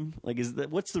football team?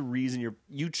 What's the reason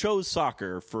you chose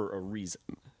soccer for a reason?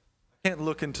 I can't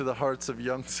look into the hearts of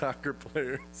young soccer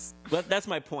players. But that's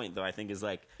my point, though. I think is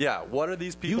yeah, what are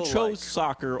these people? You chose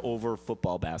soccer over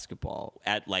football, basketball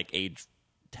at age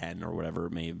 10 or whatever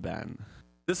it may have been.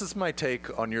 This is my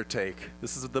take on your take.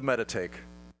 This is the meta take.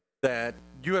 That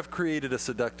you have created a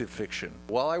seductive fiction.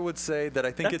 While I would say that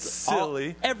I think it's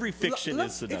silly. Every fiction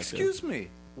is seductive. Excuse me.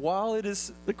 While it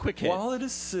is the quick hit. While it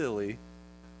is silly,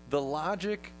 the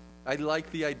logic, I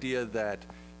like the idea that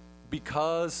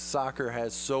because soccer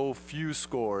has so few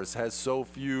scores, has so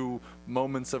few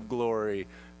moments of glory,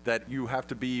 that you have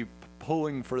to be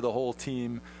pulling for the whole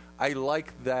team. I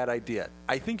like that idea.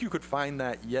 I think you could find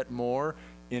that yet more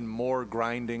in more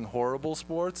grinding, horrible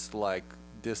sports like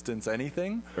distance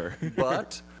anything. Sure.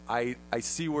 But I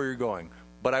see where you're going.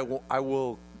 But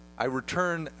I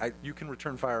return. You can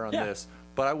return fire on this.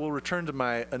 But I will return to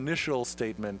my initial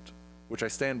statement, which I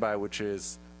stand by, which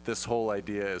is this whole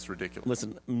idea is ridiculous.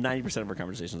 Listen, 90% of our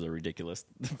conversations are ridiculous.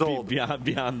 Sold.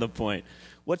 beyond the point.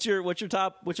 What's your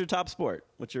top sport?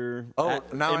 What's your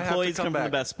now employees I have to come come back. from the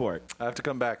best sport? I have to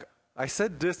come back. I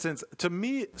said distance. To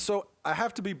me, so I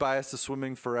have to be biased to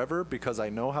swimming forever because I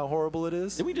know how horrible it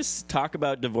is. Did we just talk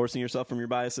about divorcing yourself from your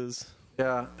biases?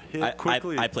 Yeah,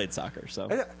 quickly. I played soccer, so.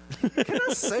 Can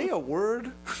I say a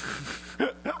word?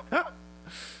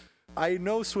 I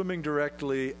know swimming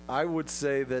directly. I would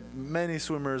say that many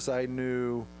swimmers I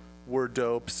knew were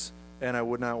dopes and I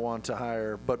would not want to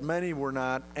hire, but many were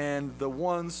not. And the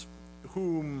ones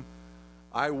whom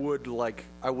I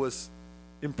was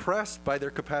impressed by their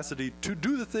capacity to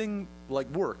do the thing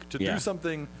work, to do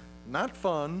something not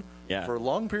fun for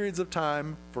long periods of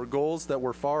time for goals that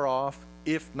were far off,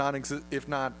 if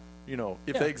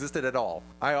they existed at all.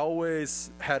 I always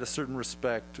had a certain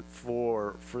respect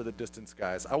for the distance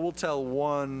guys. I will tell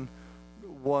one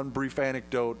brief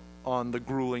anecdote on the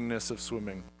gruelingness of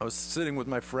swimming. I was sitting with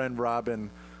my friend Robin,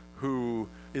 who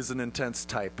is an intense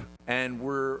type, and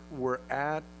we're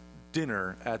at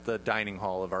dinner at the dining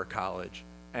hall of our college.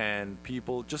 And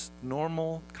people, just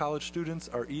normal college students,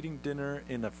 are eating dinner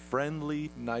in a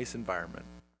friendly, nice environment.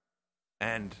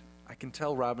 And I can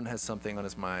tell Robin has something on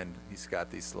his mind. He's got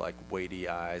these weighty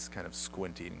eyes, kind of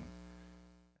squinting.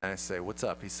 And I say, "What's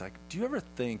up?" He's like, "Do you ever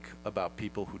think about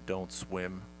people who don't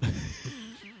swim?"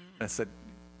 I said,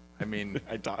 "I mean,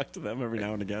 I talk to them every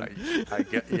now and again. I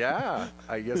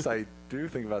guess I do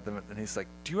think about them." And he's like,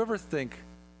 "Do you ever think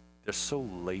they're so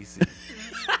lazy?"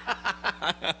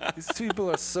 These people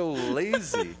are so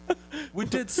lazy. We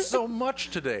did so much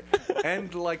today.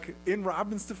 And in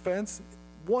Robin's defense,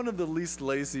 one of the least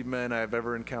lazy men I've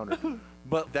ever encountered.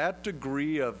 But that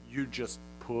degree of you just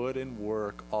put in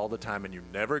work all the time and you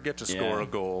never get to score a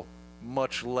goal,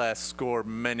 much less score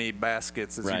many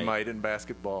baskets as you might in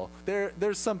basketball.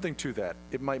 There's something to that.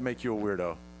 It might make you a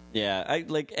weirdo. Yeah, I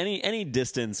like any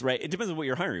distance, right? It depends on what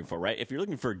you're hiring for, right? If you're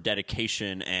looking for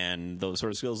dedication and those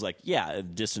sort of skills, like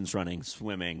distance running,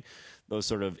 swimming, those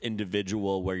sort of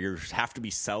individual where you have to be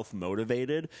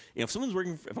self-motivated. If I'm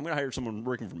going to hire someone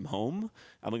working from home,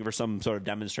 I'm looking for some sort of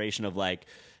demonstration of like,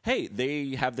 hey,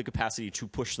 they have the capacity to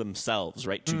push themselves,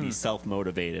 right? To be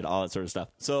self-motivated, all that sort of stuff.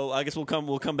 So I guess we'll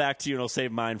come back to you, and I'll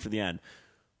save mine for the end.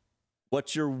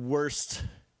 What's your worst?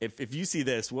 If you see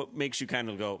this, what makes you kind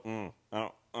of go, I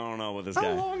don't know what this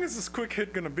guy. How long is this quick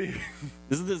hit going to be?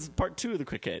 This is part 2 of the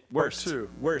quick hit. Worst. Part 2.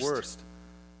 Worst.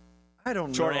 I don't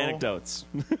know. Short anecdotes.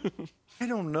 I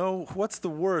don't know. What's the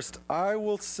worst? I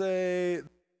will say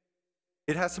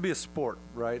it has to be a sport,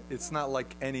 right? It's not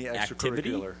like any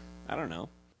extracurricular. Activity? I don't know.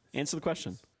 Answer the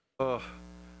question. I'm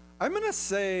going to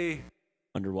say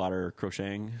underwater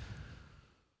crocheting.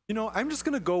 I'm just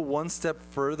going to go one step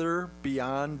further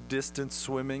beyond distance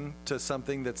swimming to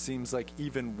something that seems like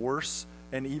even worse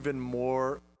and even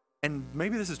more. And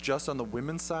maybe this is just on the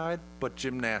women's side, but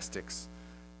gymnastics.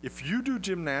 If you do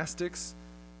gymnastics,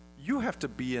 you have to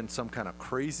be in some kind of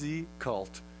crazy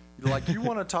cult. Like, you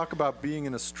want to talk about being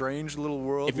in a strange little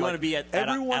world. If you want to be at a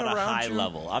high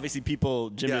level. Obviously,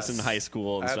 gymnasts in high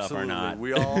school and stuff are not.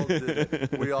 We all did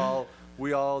it.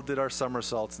 We all did our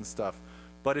somersaults and stuff.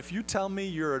 But if you tell me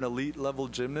you're an elite level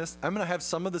gymnast, I'm going to have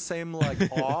some of the same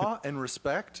awe and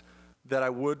respect that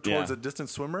I would towards a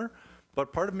distance swimmer.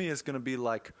 But part of me is going to be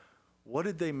like, what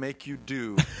did they make you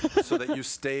do so that you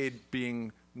stayed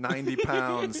being 90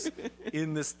 pounds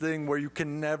in this thing where you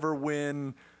can never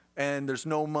win and there's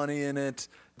no money in it?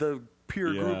 The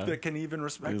peer group that can even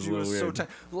respect you is so tiny.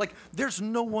 Like, there's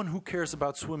no one who cares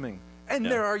about swimming. And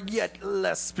there are yet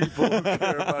less people who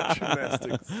care about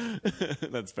gymnastics.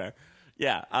 That's fair.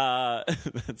 Yeah,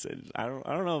 that's it. I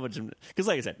don't know about gymnastics. Because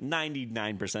like I said,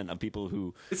 99% of people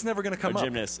who it's never going to come up.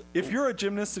 Gymnasts. If you're a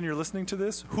gymnast and you're listening to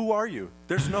this, who are you?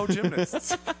 There's no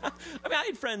gymnasts. I mean, I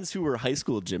had friends who were high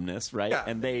school gymnasts, right? Yeah.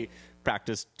 And they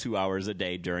practiced 2 hours a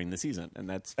day during the season, and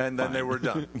that's and then fine. They were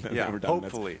done. They were done.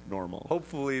 Hopefully, that's normal.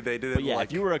 Hopefully, they did it. But yeah,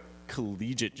 if you were a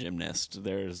collegiate gymnast,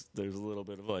 there's a little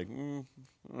bit of like,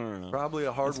 I don't know. Probably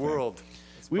a hard world.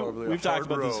 We've talked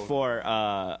about this before.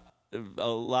 A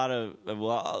lot of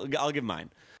I'll give mine.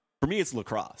 For me, it's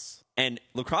lacrosse. And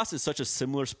lacrosse is such a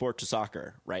similar sport to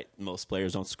soccer, right? Most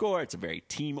players don't score. It's a very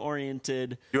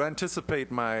team-oriented. You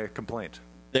anticipate my complaint.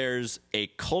 There's a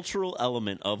cultural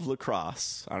element of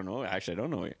lacrosse. I don't know. Actually, I don't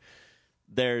know.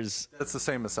 That's the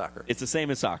same as soccer. It's the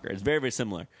same as soccer. It's very, very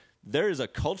similar. There is a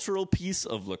cultural piece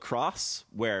of lacrosse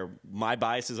where my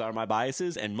biases are my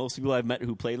biases, and most people I've met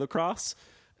who play lacrosse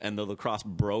and the lacrosse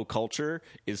bro culture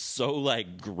is so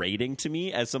like grating to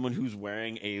me as someone who's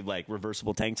wearing a like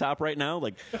reversible tank top right now.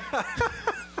 Like,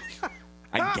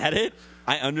 I get it.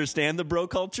 I understand the bro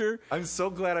culture. I'm so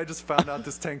glad I just found out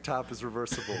this tank top is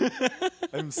reversible.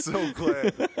 I'm so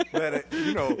glad that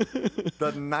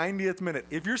the 90th minute.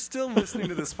 If you're still listening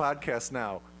to this podcast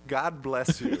now, God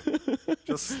bless you.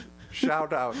 Just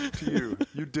shout out to you.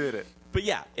 You did it. But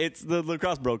yeah, it's the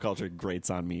lacrosse bro culture grates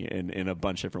on me in a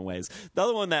bunch of different ways. The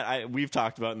other one that we've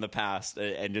talked about in the past,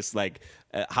 and just like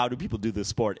how do people do this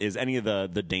sport, is any of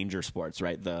the danger sports,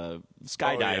 right? The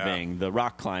skydiving, the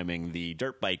rock climbing, the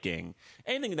dirt biking,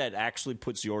 anything that actually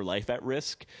puts your life at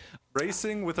risk.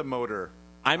 Racing with a motor.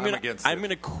 I'm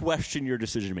gonna question your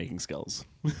decision making skills.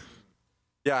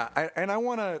 Yeah, I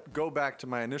want to go back to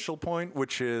my initial point,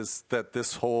 which is that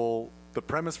the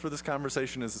premise for this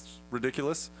conversation is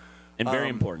ridiculous. And very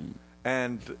important.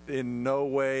 And in no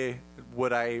way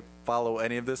would I follow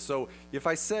any of this. So if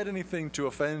I said anything to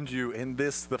offend you in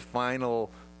this, the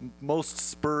final, most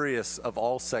spurious of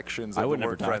all sections of the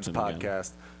Word Friends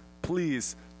podcast,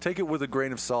 please take it with a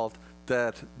grain of salt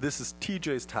that this is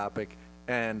TJ's topic.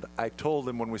 And I told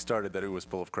him when we started that it was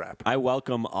full of crap. I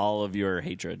welcome all of your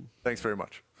hatred. Thanks very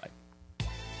much.